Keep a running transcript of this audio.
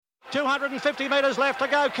250 metres left to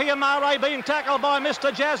go. Kiamare being tackled by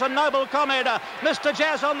Mr. Jazz and Noble Comment. Mr.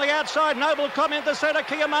 Jazz on the outside, Noble Comment the centre,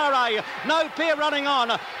 Kiamare. No Peer running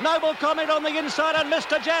on. Noble Comment on the inside and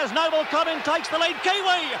Mr. Jazz. Noble Comment takes the lead.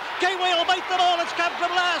 Kiwi will beat them all. It's come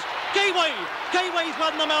from last. Kiwi's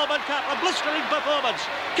won the Melbourne Cup. A blistering performance.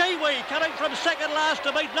 Kiwi coming from second last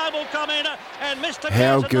to beat Noble Comment and Mr. Jazz.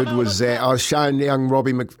 How good was that? I was showing young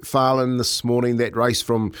Robbie McFarlane this morning that race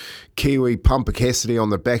from Kiwi, Pumper Cassidy on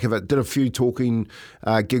the back of it. Did a few talking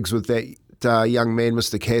gigs with that young man,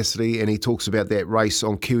 Mr. Cassidy, and he talks about that race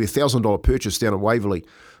on Kiwi, $1,000 purchase down at Waverley.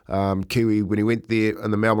 Kiwi, when he went there in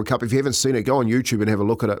the Melbourne Cup. If you haven't seen it, go on YouTube and have a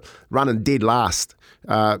look at it. Running dead last,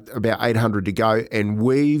 about 800 to go, and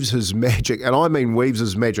weaves his magic, and I mean weaves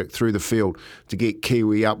his magic through the field to get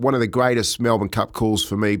Kiwi up. One of the greatest Melbourne Cup calls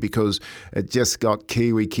for me because it just got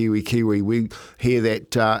Kiwi. We hear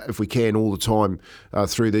that if we can all the time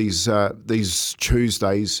through these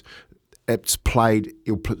Tuesdays. It's played,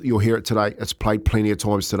 you'll hear it today, it's played plenty of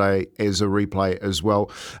times today as a replay as well.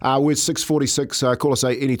 We're 6:46, call us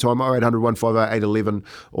anytime, 0800 150 811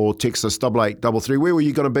 or text us 8833. Where were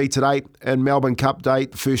you going to be today in Melbourne Cup Day,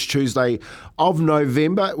 first Tuesday of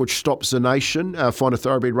November, which stops the nation? Find a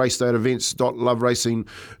thoroughbred race day at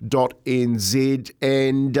events.loveracing.nz.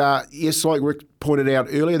 And yes, like Rick pointed out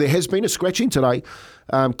earlier, there has been a scratching today.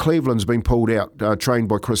 Cleveland's been pulled out, trained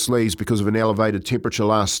by Chris Lees because of an elevated temperature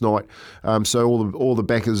last night. So all the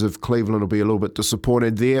backers of Cleveland will be a little bit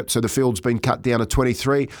disappointed there. So the field's been cut down to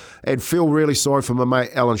 23. And feel really sorry for my mate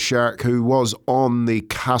Alan Sharrock, who was on the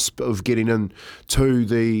cusp of getting into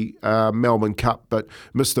the Melbourne Cup, but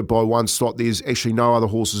missed it by one slot. There's actually no other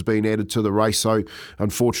horses being added to the race. So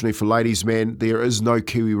unfortunately for Ladies Man, there is no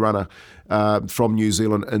Kiwi runner from New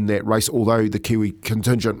Zealand in that race, although the Kiwi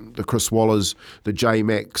contingent, the Chris Wallers, the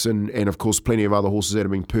J-Max, and of course plenty of other horses that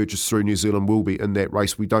have been purchased through New Zealand will be in that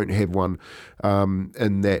race. We don't have one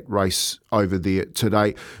in that race over there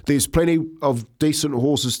today. There's plenty of decent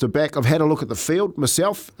horses to back. I've had a look at the field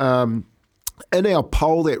myself. In our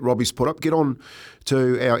poll that Robbie's put up, get on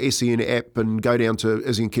to our SEN app and go down to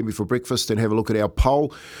Izzy and Kempy for breakfast and have a look at our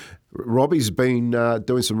poll. Robbie's been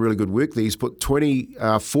doing some really good work there. He's put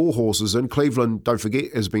 24 horses in. Cleveland, don't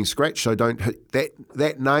forget, has been scratched, so don't hit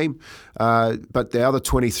that name. But the other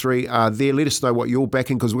 23 are there. Let us know what you're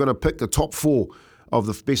backing, because we're going to pick the top four of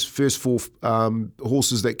the best first four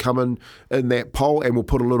horses that come in that poll, and we'll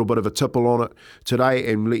put a little bit of a tipple on it today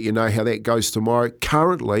and let you know how that goes tomorrow.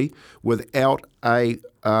 Currently, without a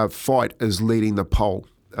fight, is leading the poll.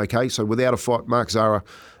 Okay, so without a fight, Mark Zahra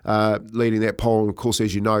leading that poll. And of course,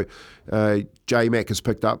 as you know, J-Mac has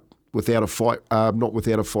picked up without a fight, not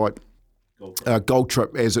without a fight, Gold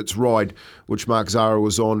Trip as its ride, which Mark Zahra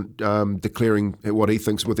was on, declaring what he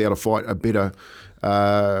thinks without a fight a better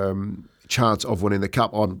chance of winning the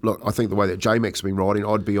Cup. Look, I think the way that J-Mac's been riding,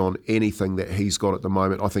 I'd be on anything that he's got at the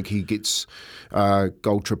moment. I think he gets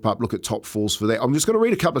Gold Trip up. Look at top fours for that. I'm just going to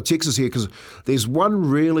read a couple of texts here, because there's one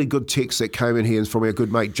really good text that came in here from our good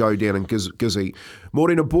mate Joe down in Gizzy.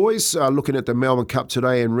 Morning, boys. Looking at the Melbourne Cup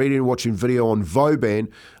today and reading and watching video on Vauban,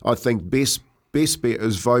 I think best bet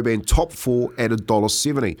is Vauban top four at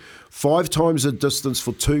 $1.70. 5 times the distance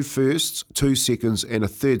for 2 firsts, 2 seconds and a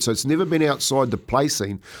third. So it's never been outside the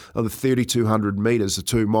placing of the 3,200 metres, the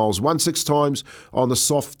 2 miles. 1-6 times on the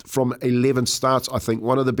soft from 11 starts. I think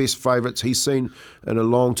one of the best favourites he's seen in a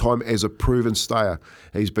long time as a proven stayer.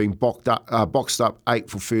 He's been boxed up 8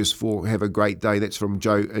 for first 4. Have a great day. That's from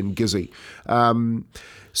Joe and Gizzy.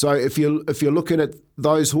 So if you're looking at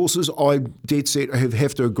those horses, I dead set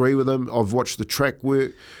have to agree with them. I've watched the track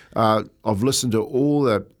work. I've listened to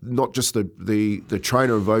all not just the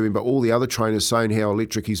trainer of Vauban, but all the other trainers saying how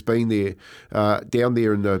electric he's been there, down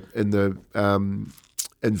there in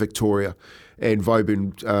Victoria. And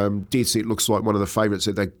Vauban, dead set, looks like one of the favourites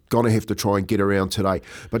that they're going to have to try and get around today.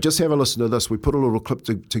 But just have a listen to this. We put a little clip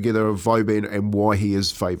together of Vauban and why he is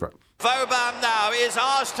favourite. Vauban now is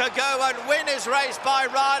asked to go and win his race by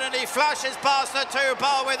Ryan, and he flashes past the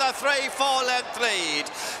 2-pole with a 3-4 length lead.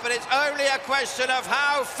 But it's only a question of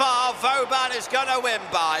how far Vauban is going to win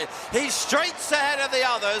by. He's streets ahead of the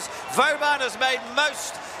others. Vauban has made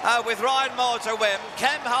most with Ryan Moore to win.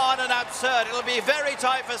 Kemhan and Absurd. It'll be very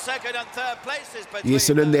tight for second and third places. Yes,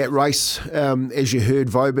 and in that race, as you heard,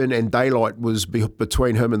 Vauban and Daylight was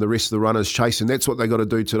between him and the rest of the runners chasing. That's what they got to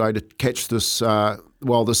do today to catch this,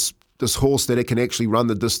 this horse that it can actually run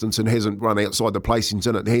the distance and hasn't run outside the placings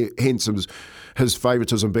in it. Hence his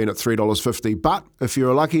favouritism being at $3.50. But if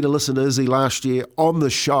you're lucky to listen to Izzy last year on the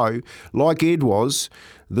show, like Ed was,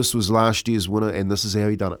 this was last year's winner, and this is how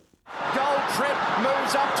he done it. Gold Trip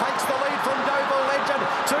moves up, takes the lead from Dover Legend.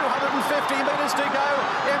 250 metres to go.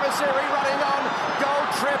 Emissary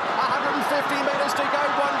to go,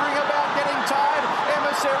 wondering about getting tired.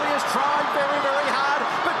 Emissary is trying very, very hard,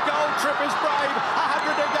 but Gold Trip is brave.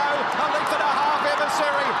 100 to go, a length and a half.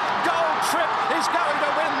 Emissary. Gold Trip is going to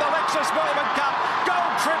win the Lexus Melbourne Cup.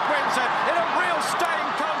 Gold Trip wins it in a real staying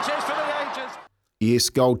contest for the ages. Yes,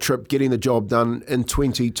 Gold Trip getting the job done in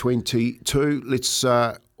 2022. Let's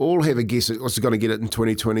all have a guess at what's going to get it in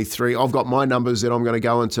 2023. I've got my numbers that I'm going to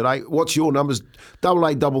go in today. What's your numbers?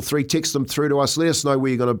 8833. Text them through to us. Let us know where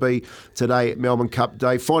you're going to be today at Melbourne Cup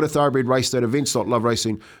Day. Find a thoroughbred race day at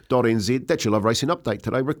events.loveracing.nz. That's your Love Racing update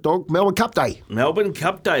today, Rick Dog. Melbourne Cup Day. Melbourne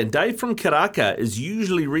Cup Day. Dave from Karaka is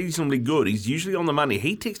usually reasonably good. He's usually on the money.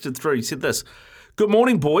 He texted through. He said this. Good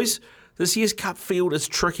morning, boys. This year's Cup field is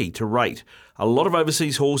tricky to rate. A lot of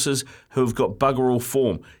overseas horses who have got bugger all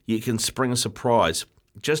form, yet can spring a surprise.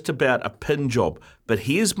 Just about a pin job. But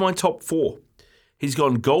here's my top 4. He's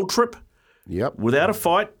gone Gold Trip. Yep. Without a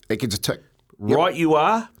fight. It gets a tick. Yep. Right You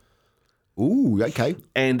Are. Ooh, okay.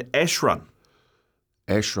 And Ash Run.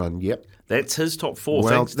 Ash Run, yep. That's his top 4.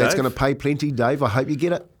 Well, Thanks, that's Dave. going to pay plenty, Dave. I hope you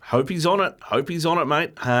get it. Hope he's on it. Hope he's on it,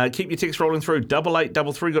 mate. Keep your texts rolling through.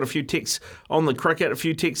 8833. Got a few texts on the cricket, a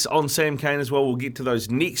few texts on Sam Cane as well. We'll get to those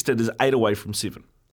next. It is 8 away from 7.